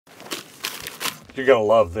You're gonna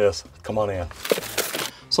love this. Come on in.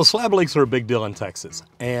 So slab leaks are a big deal in Texas,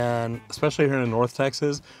 and especially here in North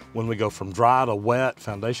Texas, when we go from dry to wet,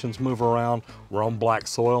 foundations move around, we're on black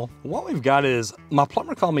soil. What we've got is, my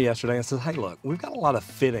plumber called me yesterday and said, hey look, we've got a lot of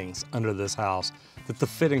fittings under this house that the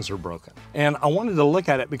fittings are broken. And I wanted to look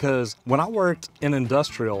at it because when I worked in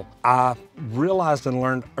industrial, I realized and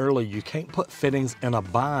learned early you can't put fittings in a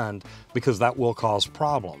bind because that will cause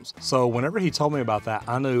problems. So whenever he told me about that,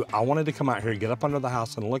 I knew I wanted to come out here, get up under the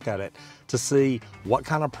house and look at it to see what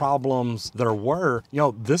kind of problems there were. You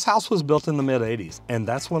know, this house was built in the mid-80s, and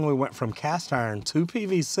that's when we went from cast iron to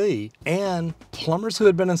PVC, and plumbers who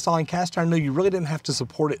had been installing cast iron knew you really didn't have to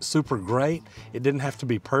support it super great. It didn't have to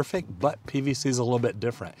be perfect, but PVC is a little bit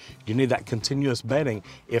different. You need that continuous bedding.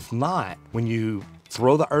 If not, when you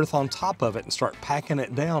throw the earth on top of it and start packing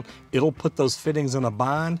it down, it'll put those fittings in a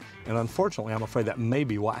bind. And unfortunately, I'm afraid that may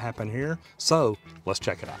be what happened here. So let's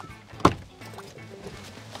check it out.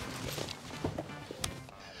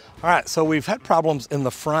 All right, so we've had problems in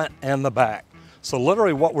the front and the back. So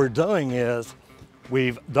literally what we're doing is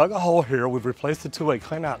we've dug a hole here, we've replaced the two-way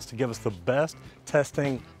cleanouts to give us the best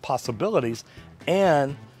testing possibilities.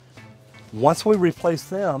 And once we replace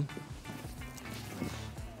them,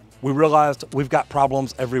 we realized we've got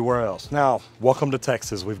problems everywhere else. Now, welcome to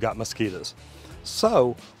Texas, we've got mosquitoes.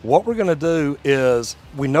 So what we're gonna do is,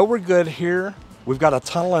 we know we're good here. We've got a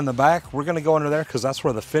tunnel in the back. We're gonna go under there because that's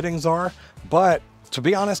where the fittings are. But to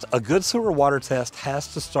be honest, a good sewer water test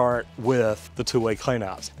has to start with the two-way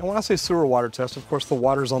cleanouts. And when I say sewer water test, of course the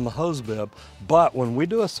water's on the hose bib, but when we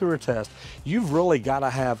do a sewer test, you've really gotta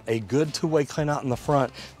have a good two-way cleanout in the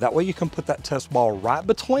front. That way you can put that test ball right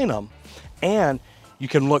between them, and you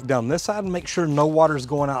can look down this side and make sure no water's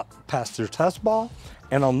going out past your test ball.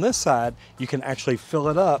 And on this side, you can actually fill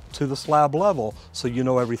it up to the slab level so you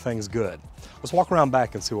know everything's good. Let's walk around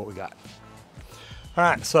back and see what we got. All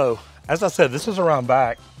right, so as I said, this is around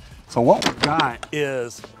back. So what we've got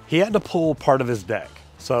is, he had to pull part of his deck.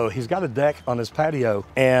 So he's got a deck on his patio,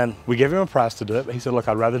 and we gave him a price to do it, but he said, look,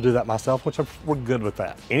 I'd rather do that myself, which we're good with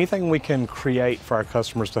that. Anything we can create for our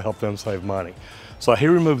customers to help them save money. So he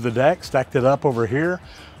removed the deck, stacked it up over here.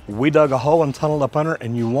 We dug a hole and tunneled up under,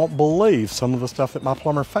 and you won't believe some of the stuff that my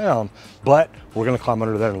plumber found, but we're gonna climb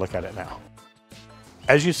under there and look at it now.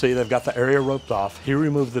 As you see, they've got the area roped off. He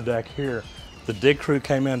removed the deck here. The dig crew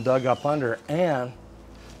came in, dug up under, and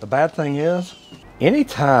the bad thing is,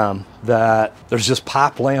 anytime that there's just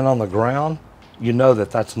pipe laying on the ground, you know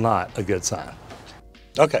that that's not a good sign.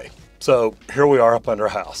 Okay, so here we are up under a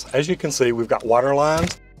house. As you can see, we've got water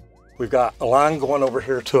lines. We've got a line going over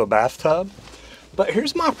here to a bathtub. But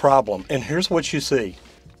here's my problem, and here's what you see.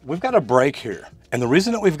 We've got a break here. And the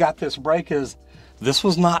reason that we've got this break is this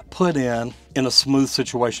was not put in a smooth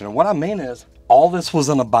situation. And what I mean is, all this was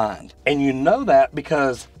in a bind. And you know that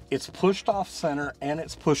because it's pushed off center and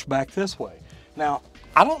it's pushed back this way. Now,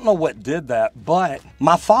 I don't know what did that, but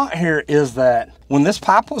my thought here is that when this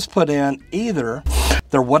pipe was put in, either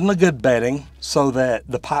there wasn't a good bedding so that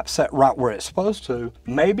the pipe set right where it's supposed to.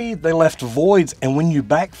 Maybe they left voids, and when you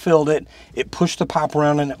backfilled it, it pushed the pipe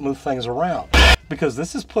around and it moved things around. Because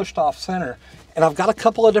this is pushed off center, and I've got a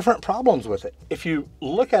couple of different problems with it. If you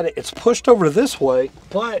look at it, it's pushed over this way,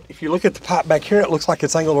 but if you look at the pipe back here, it looks like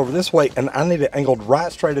it's angled over this way, and I need it angled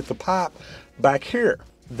right straight at the pipe back here.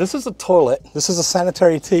 This is a toilet. This is a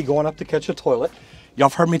sanitary tee going up to catch a toilet. Y'all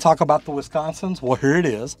have heard me talk about the Wisconsins? Well, here it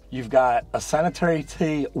is. You've got a sanitary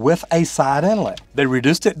tee with a side inlet. They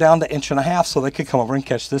reduced it down to 1.5 inches so they could come over and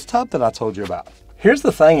catch this tub that I told you about. Here's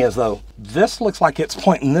the thing is though, this looks like it's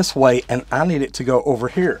pointing this way and I need it to go over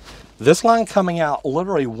here. This line coming out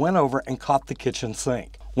literally went over and caught the kitchen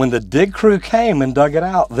sink. When the dig crew came and dug it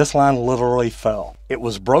out, this line literally fell. It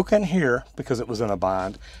was broken here because it was in a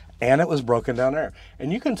bind, and it was broken down there.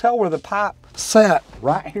 And you can tell where the pipe set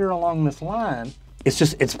right here along this line.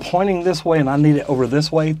 It's pointing this way and I need it over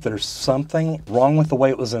this way. There's something wrong with the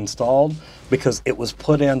way it was installed because it was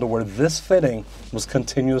put into where this fitting was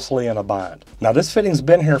continuously in a bind. Now this fitting's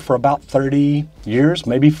been here for about 30 years,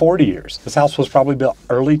 maybe 40 years. This house was probably built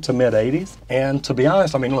early to mid 80s. And to be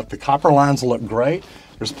honest, I mean, look, the copper lines look great.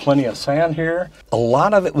 There's plenty of sand here. A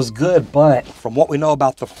lot of it was good, but from what we know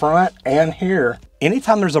about the front and here,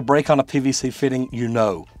 anytime there's a break on a PVC fitting, you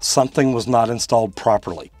know something was not installed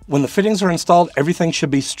properly. When the fittings are installed, everything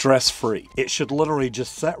should be stress-free. It should literally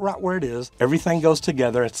just set right where it is. Everything goes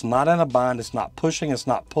together. It's not in a bind. It's not pushing. It's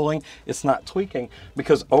not pulling. It's not tweaking.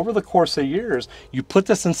 Because over the course of years, you put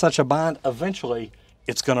this in such a bind, eventually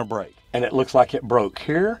it's gonna break. And it looks like it broke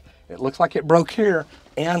here. It looks like it broke here.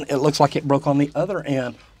 And it looks like it broke on the other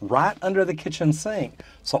end, right under the kitchen sink.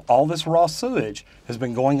 So all this raw sewage has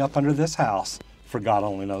been going up under this house for God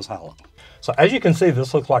only knows how long. So as you can see,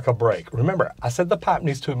 this looks like a break. Remember, I said the pipe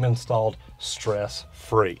needs to be installed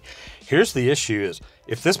stress-free. Here's the issue is,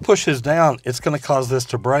 if this pushes down, it's gonna cause this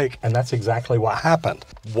to break, and that's exactly what happened.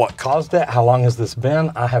 What caused it, how long has this been?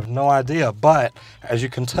 I have no idea, but as you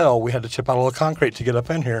can tell, we had to chip out a little concrete to get up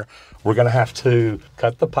in here. We're gonna have to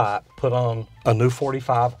cut the pipe, put on a new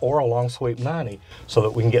 45 or a long sweep 90 so that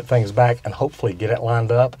we can get things back and hopefully get it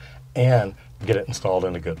lined up and get it installed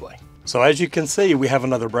in a good way. So as you can see, we have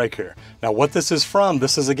another break here. Now what this is from,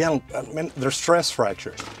 this is again, they're stress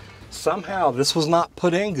fractures. Somehow this was not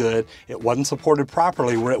put in good. It wasn't supported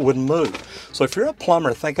properly where it wouldn't move. So if you're a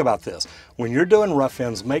plumber, think about this. When you're doing rough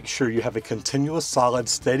ends, make sure you have a continuous, solid,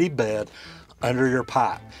 steady bed under your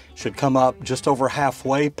pipe. Should come up just over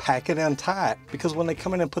halfway, pack it in tight, because when they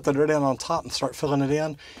come in and put the dirt in on top and start filling it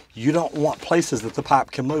in, you don't want places that the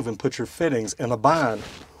pipe can move and put your fittings in a bind.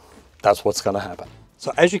 That's what's gonna happen.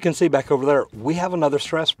 So as you can see back over there, we have another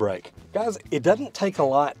stress break. Guys, it doesn't take a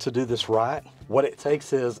lot to do this right. What it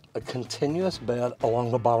takes is a continuous bed along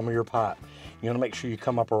the bottom of your pipe. You wanna make sure you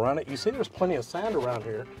come up around it. You see there's plenty of sand around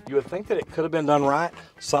here. You would think that it could have been done right.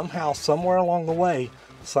 Somehow, somewhere along the way,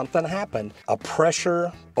 something happened. A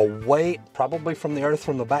pressure, a weight, probably from the earth,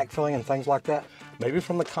 from the backfilling and things like that. Maybe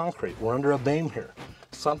from the concrete. We're under a beam here.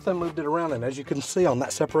 Something moved it around, and as you can see on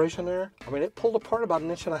that separation there, I mean, it pulled apart about 1.5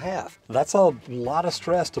 inches. That's a lot of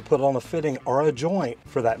stress to put on a fitting or a joint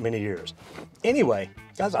for that many years. Anyway,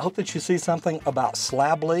 guys, I hope that you see something about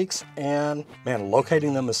slab leaks, and man,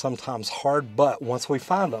 locating them is sometimes hard, but once we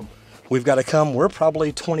find them, we've got to come, we're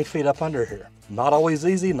probably 20 feet up under here. Not always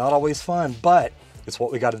easy, not always fun, but it's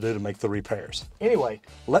what we got to do to make the repairs. Anyway,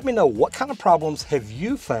 let me know what kind of problems have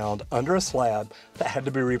you found under a slab that had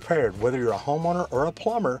to be repaired. Whether you're a homeowner or a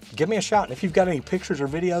plumber, give me a shout. And if you've got any pictures or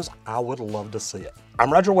videos, I would love to see it.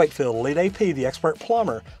 I'm Roger Wakefield, Lead AP, the expert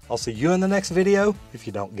plumber. I'll see you in the next video if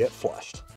you don't get flushed.